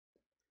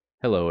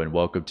Hello and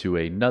welcome to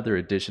another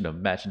edition of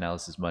Match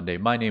Analysis Monday.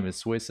 My name is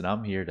Swiss and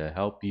I'm here to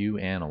help you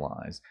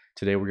analyze.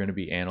 Today we're going to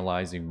be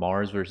analyzing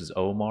Mars versus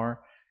Omar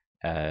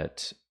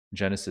at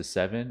Genesis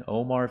 7.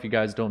 Omar, if you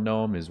guys don't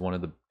know him, is one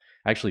of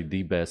actually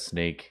the best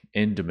snake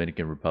in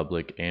Dominican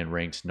Republic and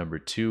ranked number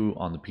 2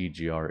 on the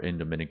PGR in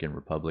Dominican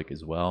Republic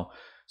as well.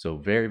 So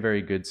very,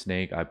 very good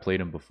snake. I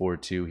played him before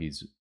too.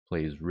 He's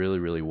plays really,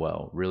 really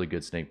well. Really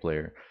good snake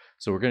player.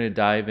 So we're going to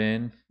dive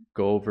in,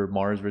 go over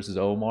Mars versus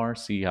Omar,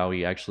 see how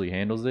he actually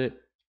handles it.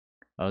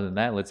 Other than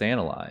that, let's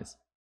analyze.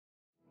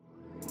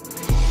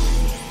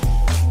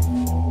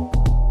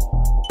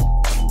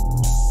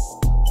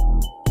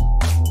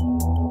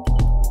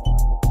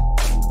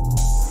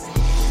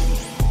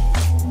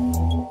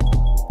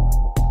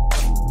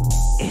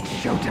 It's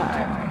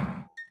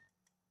showtime.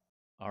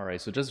 All right,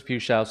 so just a few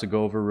shouts to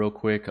go over real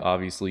quick.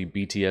 Obviously,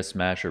 BTS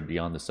Smash or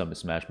Beyond the Summit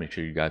Smash. Make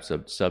sure you guys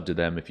sub to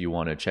them if you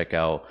want to check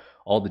out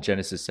all the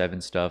Genesis 7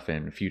 stuff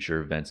and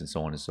future events and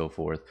so on and so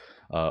forth.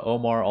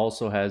 Omar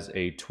also has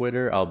a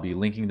Twitter. I'll be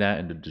linking that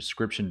in the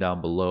description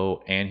down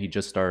below. And he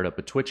just started up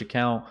a Twitch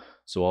account,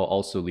 so I'll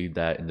also leave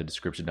that in the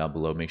description down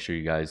below. Make sure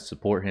you guys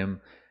support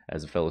him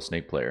as a fellow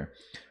Snake player.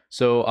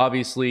 So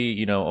obviously,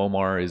 you know,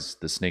 Omar is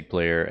the Snake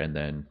player, and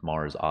then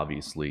Mars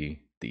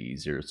obviously the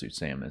Zero Suit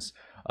Samus.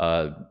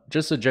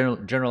 Just a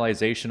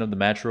generalization of the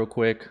match real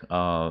quick.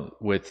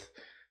 With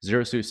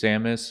Zero Suit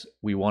Samus,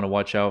 we want to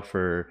watch out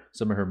for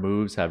some of her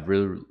moves have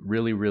really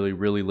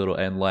little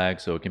end lag,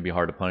 so it can be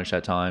hard to punish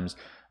at times.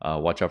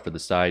 Watch out for the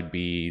side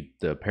B,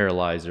 the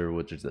paralyzer,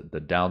 which is the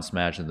down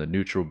smash, and the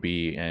neutral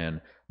B,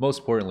 and most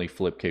importantly,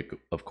 flip kick,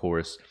 of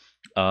course.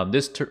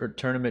 This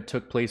tournament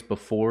took place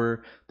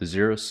before the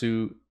Zero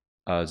Suit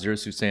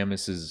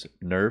Samus's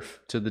nerf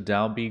to the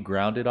down B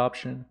grounded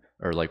option,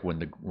 or like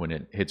when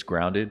it hits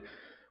grounded,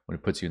 when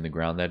it puts you in the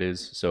ground, that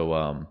is.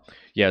 So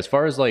yeah, as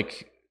far as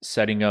like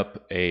setting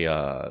up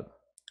a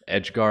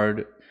edge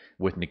guard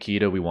with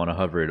Nikita, we want to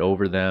hover it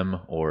over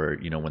them, or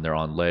you know, when they're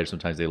on ledge,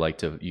 sometimes they like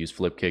to use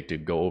flip kick to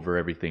go over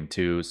everything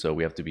too, so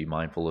we have to be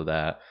mindful of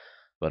that.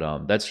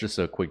 But that's just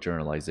a quick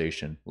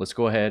generalization. Let's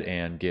go ahead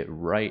and get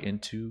right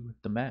into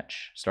the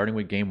match, starting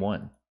with game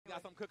one.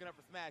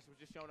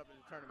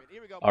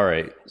 All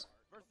right,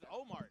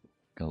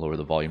 gonna lower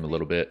the volume a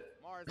little bit.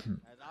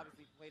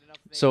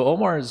 So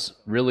Omar's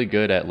really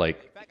good at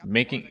like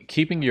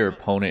keeping your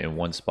opponent in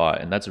one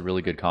spot, and that's a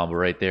really good combo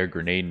right there.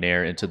 Grenade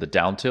nair into the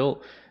down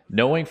tilt,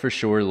 knowing for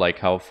sure like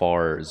how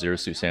far Zero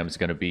Suit Sam is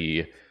gonna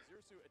be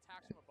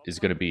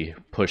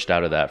pushed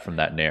out of that from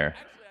that nair.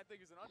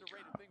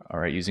 All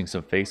right, using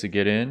some face to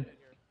get in,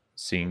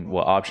 seeing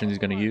what option he's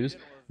gonna use.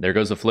 There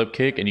goes the flip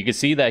kick, and you can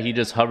see that he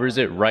just hovers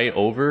it right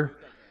over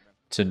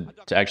to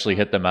actually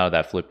hit them out of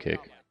that flip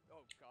kick.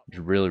 It's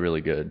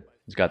really good.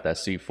 He's got that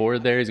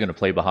C4 there. He's going to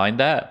play behind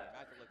that.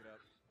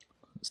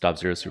 Stop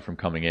Zero Suit from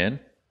coming in.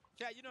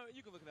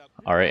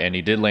 All right, and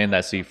he did land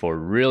that C4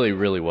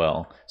 really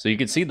well. So you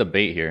can see the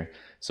bait here.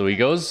 So he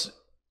goes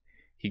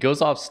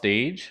off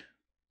stage,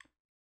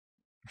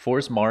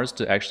 force Mars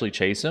to actually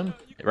chase him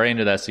right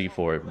into that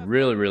C4.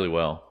 Really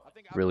well.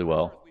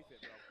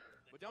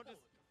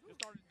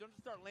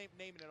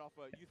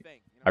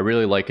 I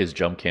really like his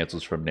jump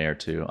cancels from Nair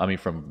too. I mean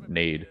from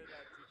Nade.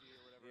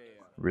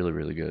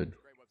 Really good.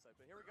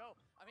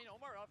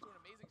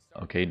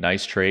 Okay,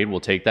 nice trade.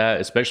 We'll take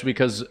that, especially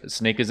because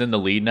Snake is in the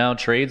lead now.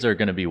 Trades are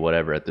going to be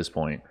whatever at this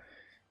point,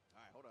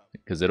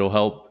 because it'll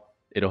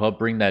help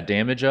bring that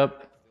damage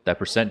up, that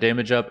percent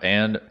damage up,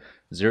 and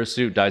Zero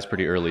Suit dies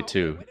pretty early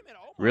too.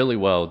 Really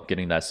well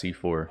getting that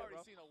C4.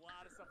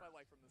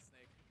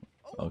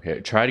 Okay,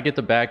 try to get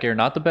the back air.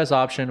 Not the best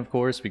option, of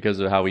course, because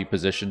of how he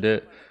positioned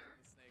it.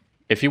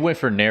 If he went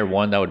for Nair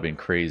 1, that would have been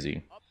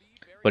crazy.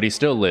 But he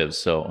still lives,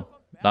 so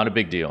not a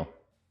big deal.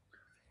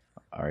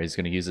 All right, he's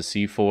going to use the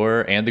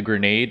C4 and the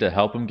grenade to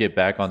help him get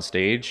back on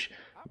stage.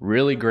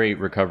 Really great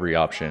recovery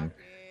option.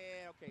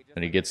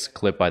 And he gets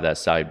clipped by that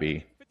side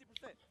B.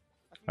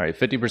 All right,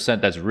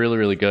 50%, that's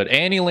really good.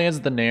 And he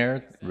lands the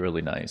Nair.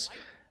 Really nice.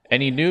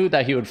 And he knew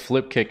that he would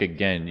flip kick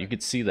again. You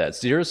could see that.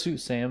 Zero Suit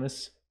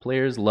Samus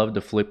players love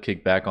to flip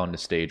kick back on the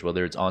stage,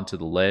 whether it's onto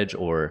the ledge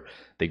or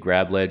they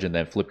grab ledge and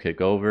then flip kick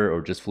over, or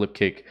just flip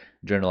kick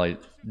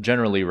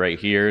generally right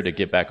here to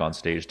get back on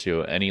stage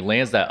too. And he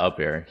lands that up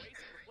air.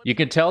 You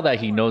can tell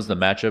that he knows the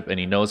matchup and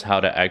he knows how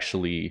to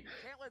actually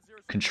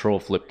control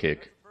flip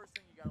kick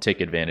and take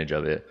advantage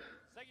of it.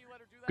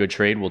 Good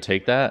trade, we'll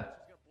take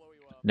that.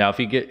 Now if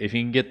he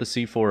can get the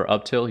C4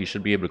 up tilt, he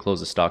should be able to close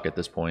the stock at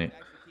this point.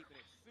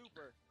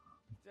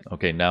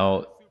 Okay,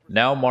 now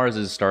Mars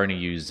is starting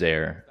to use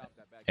Zair.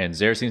 And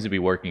Zair seems to be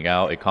working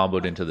out. It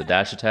comboed into the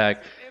dash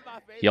attack.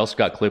 He also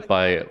got clipped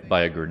by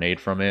a grenade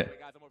from it.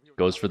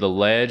 Goes for the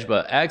ledge,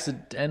 but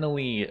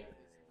accidentally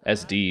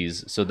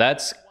SDs. So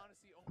that's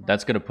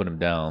going to put him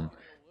down.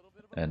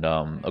 And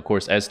of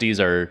course, SDs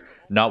are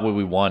not what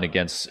we want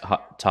against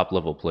top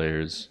level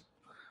players,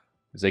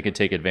 because they can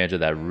take advantage of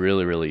that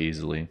really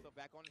easily.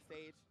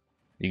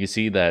 You can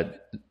see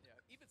that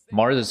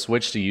Mars has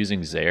switched to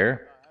using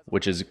Zair,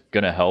 which is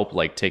going to help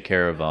like take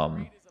care of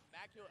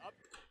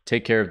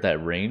take care of that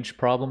range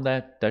problem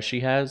that she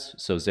has.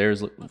 So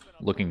Zare's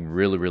looking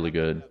really, really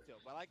good.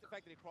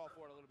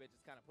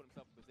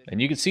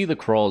 And you can see the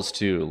crawls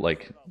too.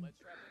 Like,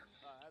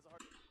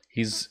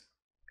 he's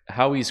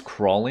how he's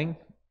crawling.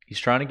 He's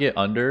trying to get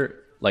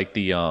under like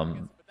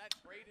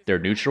their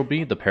neutral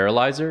B, the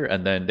paralyzer,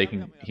 and then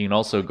he can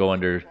also go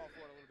under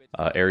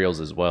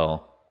aerials as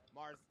well.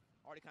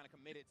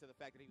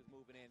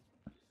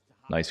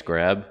 Nice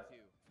grab.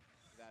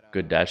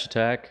 Good dash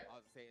attack.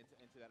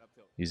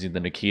 Using the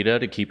Nikita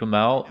to keep him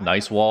out.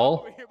 Nice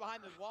wall.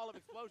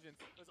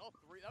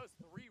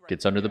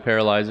 Gets under the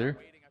paralyzer.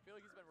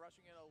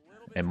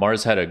 And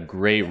Mars had a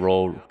great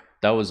roll.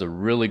 That was a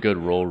really good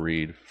roll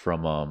read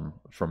from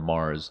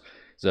Mars.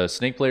 The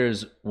snake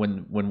players,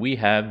 when we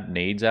have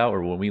nades out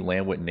or when we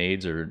land with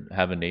nades or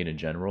have a nade in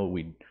general,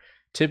 we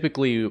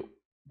typically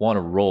want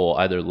to roll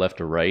either left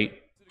or right.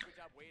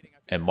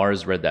 And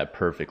Mars read that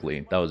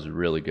perfectly. That was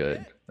really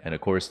good. And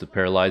of course the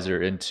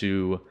paralyzer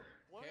into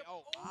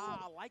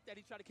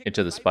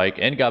the spike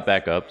and got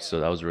back up, so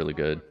that was really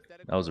good.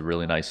 That was a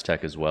really nice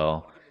tech as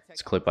well.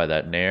 It's clipped by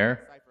that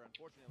nair.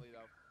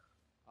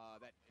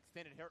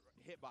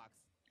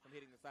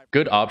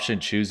 Good option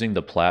choosing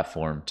the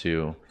platform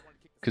too.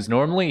 Because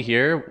normally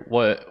here,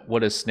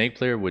 what a snake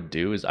player would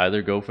do is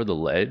either go for the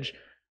ledge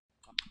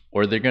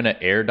or they're going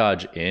to air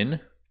dodge in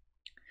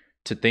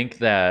to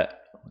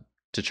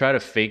try to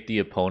fake the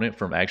opponent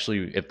from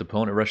actually, if the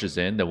opponent rushes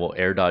in, then we'll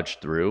air dodge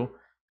through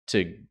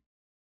to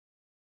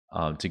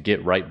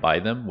get right by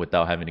them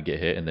without having to get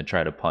hit and then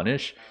try to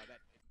punish.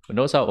 But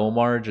notice how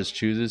Omar just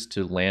chooses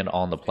to land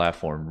on the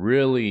platform.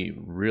 Really,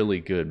 really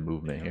good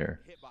movement here.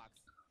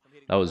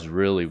 That was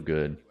really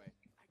good.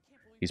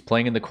 He's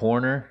playing in the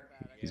corner.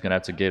 He's going to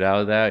have to get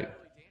out of that,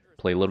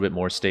 play a little bit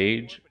more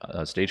stage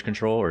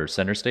control or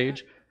center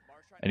stage.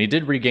 And he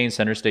did regain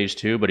center stage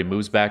too, but he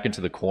moves back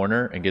into the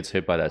corner and gets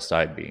hit by that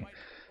side B.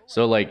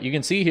 So like you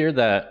can see here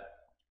that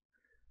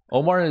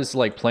Omar is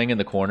like playing in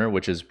the corner,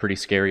 which is pretty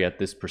scary at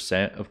this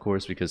percent, of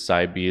course, because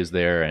side B is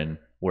there and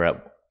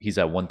he's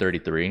at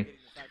 133.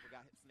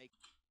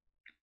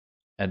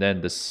 And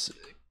then this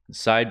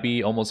side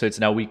B almost hits.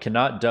 Now we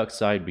cannot duck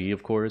side B,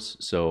 of course.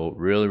 So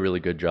really, really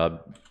good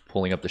job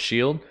pulling up the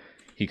shield.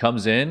 He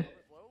comes in,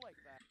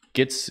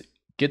 gets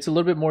a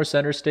little bit more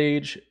center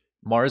stage.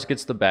 Mars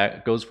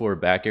goes for a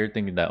back air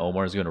thinking that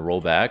Omar is going to roll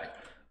back,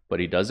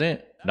 but he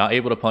doesn't. Not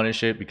able to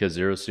punish it because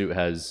Zero Suit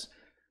has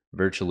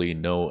virtually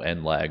no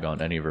end lag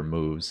on any of her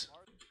moves.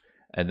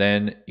 And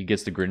then he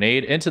gets the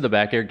grenade into the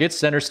back air, gets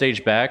center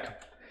stage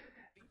back.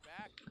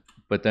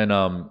 But then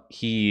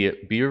he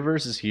B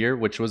reverses here,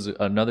 which was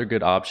another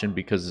good option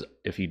because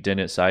if he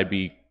didn't, side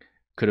B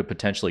could have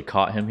potentially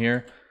caught him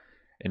here.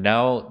 And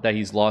now that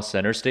he's lost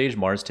center stage,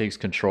 Mars takes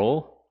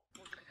control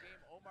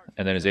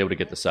and then is able to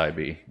get the side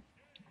B.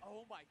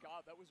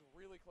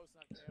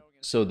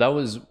 So that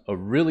was a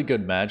really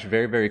good match,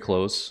 very, very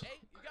close.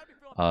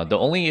 The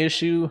only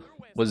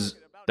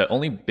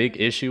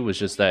big issue was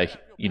just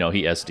that, you know,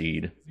 he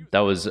SD'd.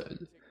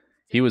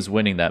 He was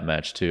winning that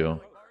match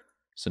too.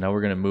 So now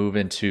we're going to move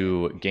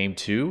into game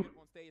 2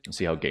 and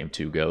see how game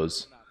 2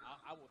 goes.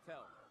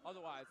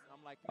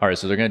 All right,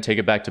 so they're going to take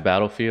it back to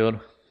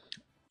Battlefield.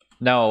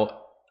 Now,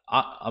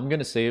 I'm going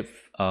to say it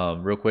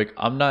real quick.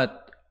 I'm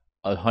not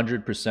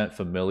 100%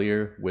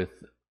 familiar with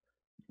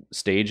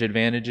stage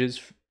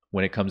advantages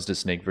when it comes to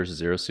Snake versus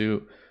Zero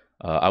Suit.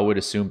 I would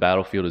assume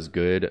Battlefield is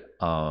good.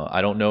 I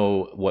don't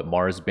know what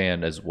Mars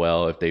banned as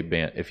well, if he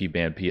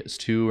banned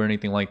PS2 or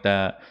anything like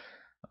that.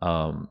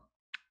 I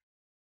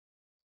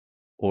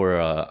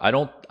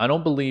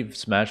don't believe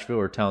Smashville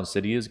or Town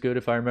City is good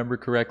if I remember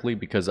correctly,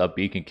 because up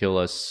B can kill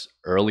us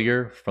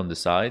earlier from the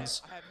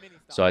sides.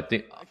 So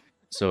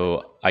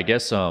I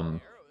guess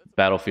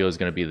Battlefield is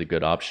going to be the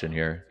good option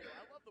here.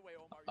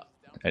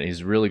 And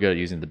he's really good at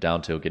using the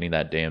down tilt, getting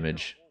that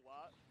damage.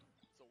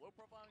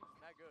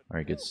 All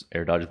right, gets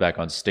air dodges back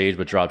on stage,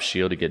 but drops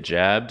shield to get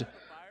jabbed.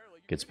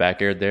 Gets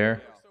back aired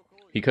there.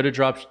 He could have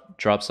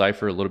dropped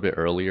Cypher a little bit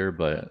earlier,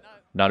 but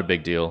not a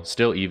big deal.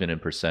 Still even in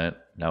percent.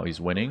 Now he's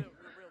winning.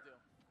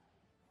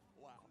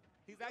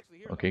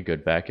 Okay,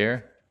 good back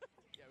air.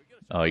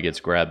 Oh, he gets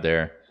grabbed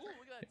there.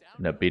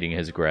 End up beating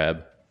his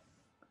grab.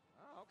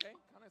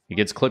 He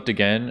gets clipped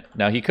again.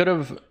 Now he could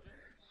have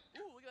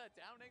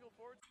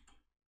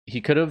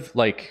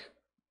like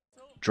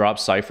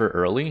dropped Cypher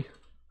early,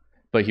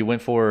 but he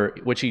went for,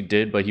 which he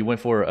did, but he went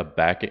for a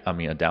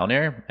down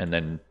air, and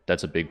then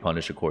that's a big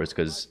punish, of course,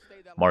 because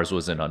Mars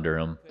wasn't under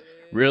him.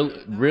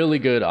 Really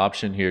good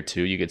option here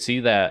too. You could see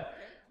that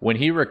when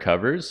he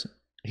recovers,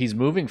 he's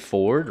moving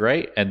forward,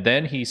 right? And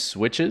then he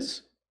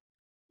switches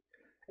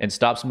and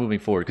stops moving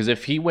forward. Because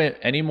if he went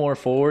any more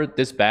forward,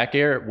 this back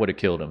air would have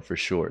killed him for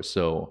sure.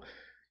 So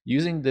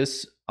using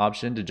this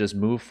option to just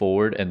move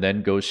forward and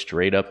then go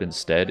straight up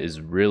instead is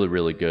really,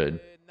 really good.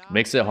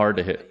 Makes it hard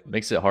to hit.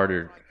 Makes it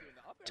harder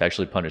to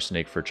actually punish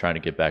Snake for trying to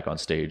get back on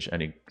stage.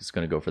 And he's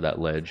going to go for that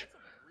ledge.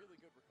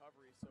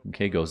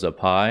 Okay, goes up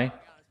high.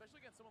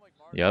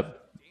 Yep.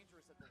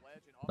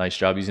 Nice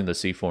job using the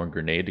C4 and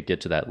grenade to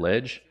get to that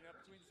ledge.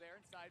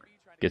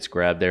 Gets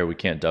grabbed there. We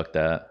can't duck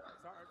that.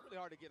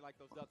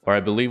 Or I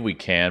believe we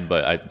can,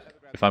 but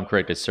if I'm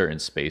correct, it's certain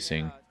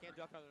spacing.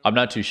 I'm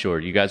not too sure.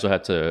 You guys will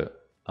have to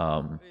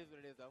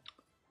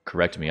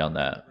correct me on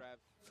that.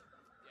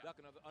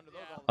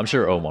 I'm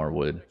sure Omar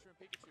would.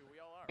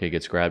 Okay,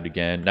 gets grabbed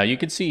again. Now you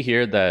can see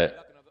here that,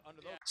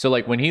 so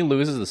like when he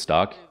loses the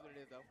stock,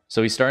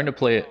 so he's starting to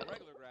play,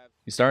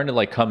 he's starting to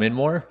like come in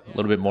more, a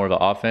little bit more of an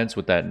offense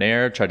with that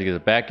nair, try to get the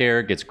back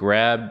air, gets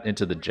grabbed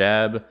into the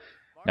jab.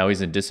 Now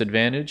he's in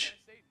disadvantage.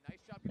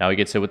 Now he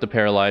gets hit with the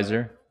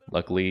paralyzer.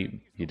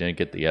 Luckily, he didn't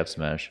get the F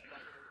smash.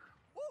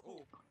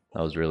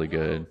 That was really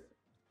good.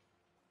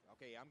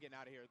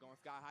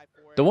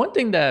 The one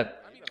thing that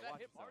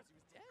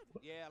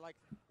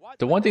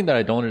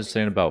I don't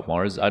understand about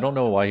Mars, I don't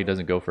know why he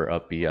doesn't go for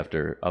up B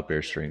after up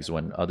air strings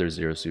when other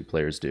Zero Suit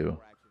players do.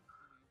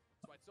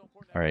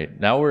 All right,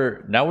 now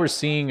we're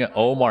seeing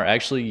Omar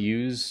actually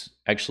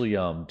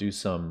do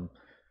some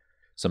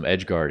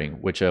edge guarding,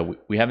 which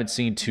we haven't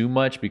seen too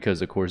much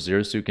because of course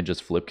Zero Suit can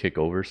just flip kick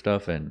over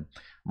stuff, and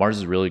Mars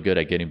is really good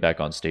at getting back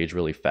on stage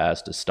really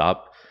fast to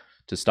stop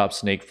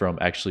Snake from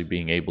actually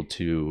being able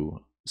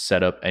to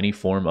set up any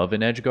form of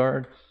an edge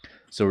guard.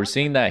 So we're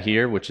seeing that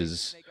here, which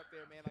is,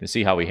 you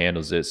see how he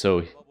handles it.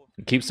 So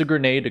he keeps the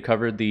grenade to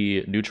cover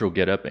the neutral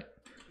get up,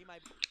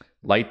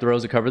 light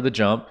throws to cover the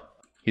jump.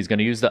 He's going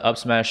to use the up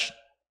smash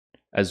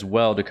as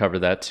well to cover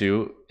that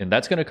too, and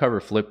that's going to cover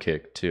flip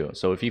kick too.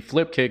 So if he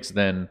flip kicks,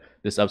 then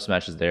this up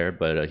smash is there,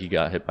 but he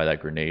got hit by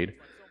that grenade.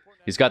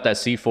 He's got that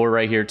C4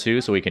 right here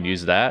too, so we can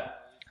use that.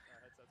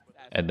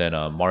 And then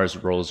Mars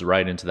rolls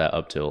right into that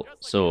up tilt.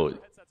 So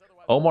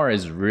Omar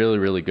is really,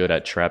 really good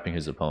at trapping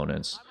his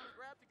opponents.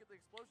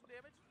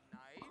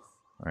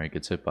 All right,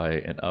 gets hit by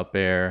an up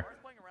air.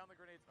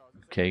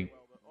 Okay.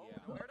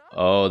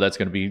 Oh, that's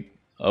going to be...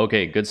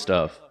 Okay, good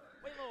stuff.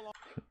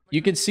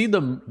 You can see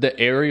the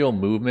aerial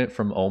movement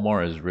from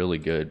Omar is really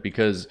good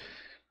because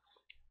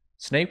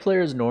Snake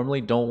players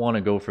normally don't want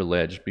to go for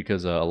ledge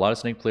because a lot of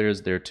Snake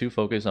players, they're too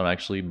focused on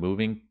actually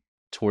moving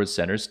towards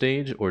center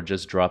stage or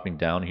just dropping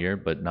down here,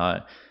 but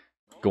not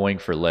going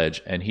for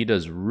ledge. And he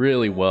does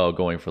really well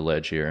going for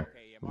ledge here.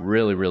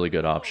 Really, really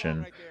good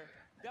option.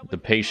 The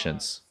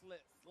patience.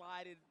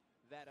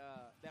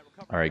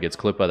 All right, gets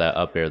clipped by that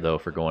up air though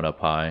for going up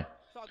high.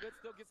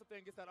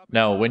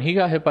 Now, when he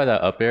got hit by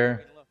that up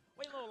air,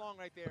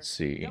 let's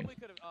see.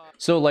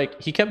 So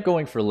like he kept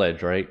going for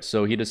ledge, right?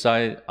 So he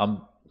decided,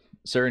 I'm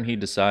certain he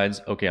decides,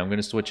 okay, I'm going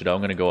to switch it out.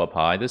 I'm going to go up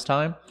high this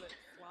time.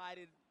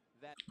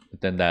 But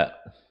then that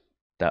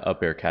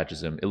up air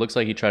catches him. It looks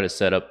like he tried to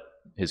set up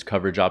his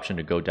coverage option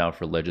to go down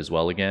for ledge as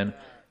well again.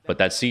 But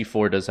that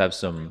C4 does have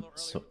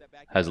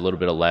has a little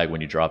bit of lag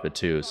when you drop it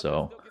too,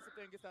 so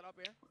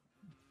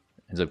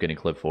ends up getting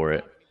clipped for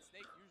it.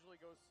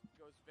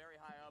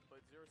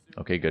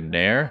 Okay, good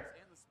nair.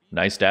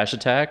 Nice dash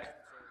attack.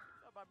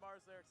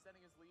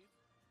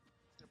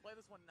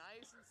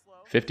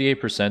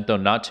 58% though,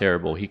 not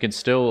terrible. He can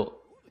still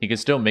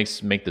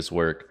make this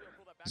work.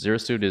 Zero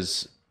Suit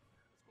is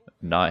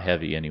not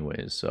heavy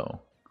anyways,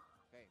 so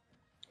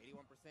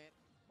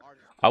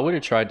I would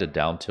have tried to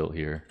down tilt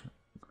here,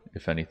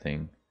 if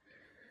anything.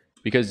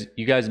 Because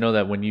you guys know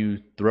that when you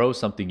throw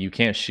something, you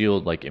can't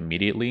shield like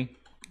immediately.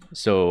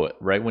 So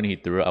right when he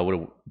threw it, I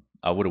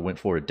would have went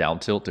for a down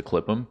tilt to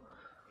clip him.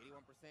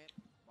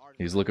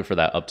 He's looking for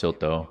that up tilt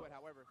though.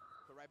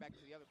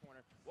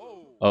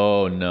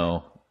 Oh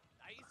no.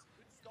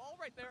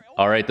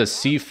 All right, the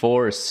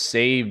C4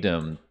 saved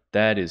him.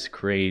 That is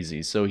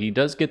crazy. So he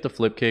does get the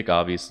flip kick,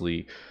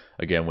 obviously.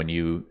 Again, when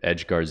you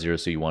edge guard Zero,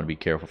 so you want to be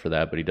careful for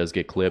that, but he does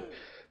get clipped.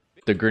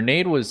 The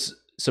grenade was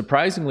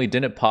surprisingly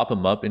didn't pop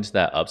him up into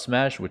that up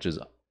smash, which is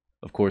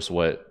of course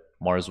what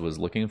Mars was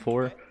looking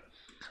for.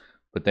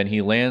 But then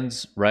he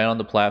lands right on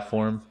the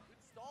platform,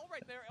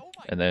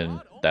 and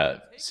then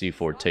that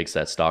C4 takes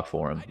that stock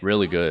for him.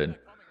 Really good.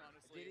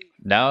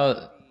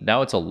 Now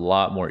it's a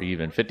lot more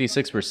even.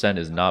 56%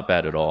 is not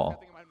bad at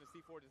all.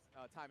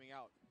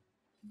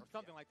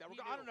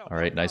 All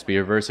right, nice B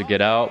reverse to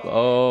get out.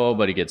 Oh,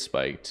 but he gets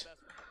spiked.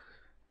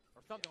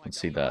 Let's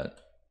see that.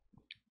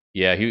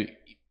 Yeah,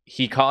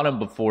 he caught him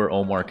before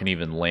Omar can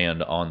even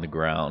land on the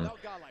ground,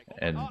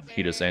 and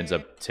he just ends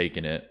up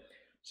taking it.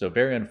 So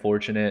very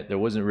unfortunate. There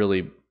wasn't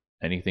really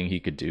anything he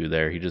could do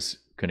there. He just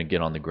couldn't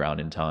get on the ground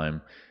in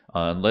time.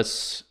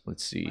 Let's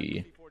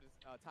see.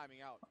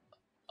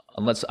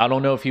 Unless, I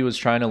don't know if he was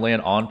trying to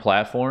land on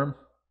platform.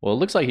 Well, it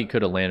looks like he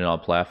could have landed on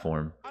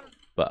platform,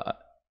 but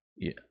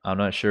yeah, I'm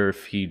not sure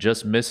if he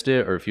just missed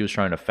it or if he was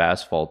trying to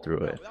fast fall through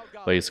it.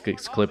 But he's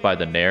clipped by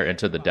the nair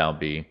into the down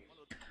B.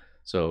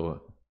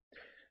 So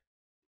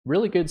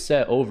really good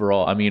set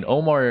overall. I mean,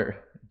 Omar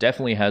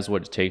definitely has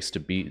what it takes to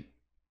beat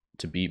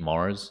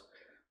Mars.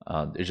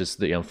 It's just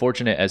the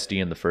unfortunate SD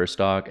in the first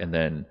stock, and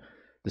then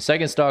the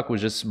second stock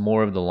was just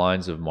more of the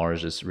lines of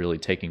Mars just really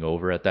taking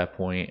over at that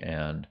point,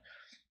 and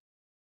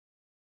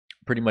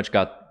pretty much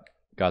got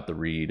the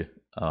read.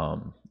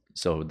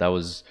 So that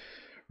was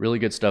really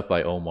good stuff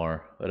by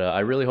Omar. But I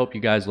really hope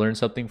you guys learned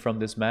something from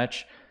this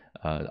match.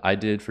 I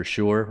did for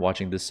sure,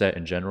 watching this set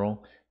in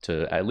general.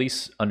 to at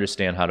least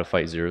understand how to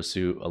fight Zero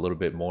Suit a little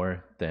bit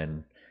more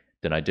than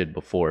I did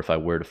before if I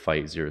were to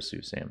fight Zero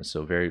Suit Samus.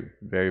 So very,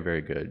 very,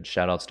 very good.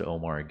 Shout outs to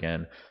Omar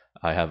again.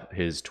 I have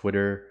his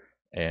Twitter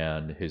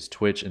and his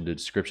Twitch in the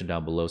description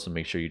down below, so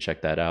make sure you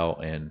check that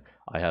out. And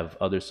I have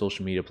other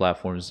social media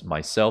platforms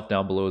myself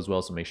down below as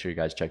well, so make sure you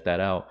guys check that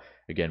out.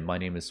 Again, my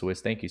name is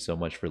Swiss. Thank you so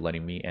much for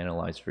letting me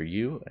analyze for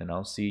you, and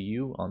I'll see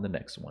you on the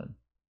next one.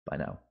 Bye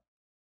now.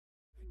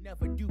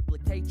 Never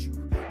duplicate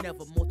you,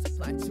 never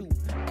multiply two.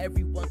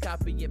 Everyone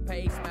copy and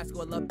paste, mask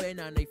all up in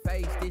on their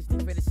face.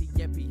 Disney fantasy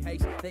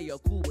MPH, they are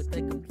cool with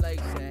their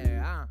complaints.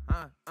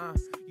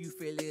 You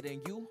feel it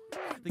in you,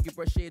 then you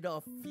brush it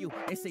off you.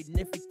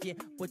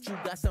 Insignificant, but you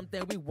got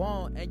something we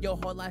want, and your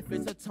whole life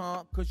is a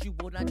taunt, cause you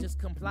will not just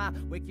comply.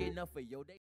 Waking up for your day.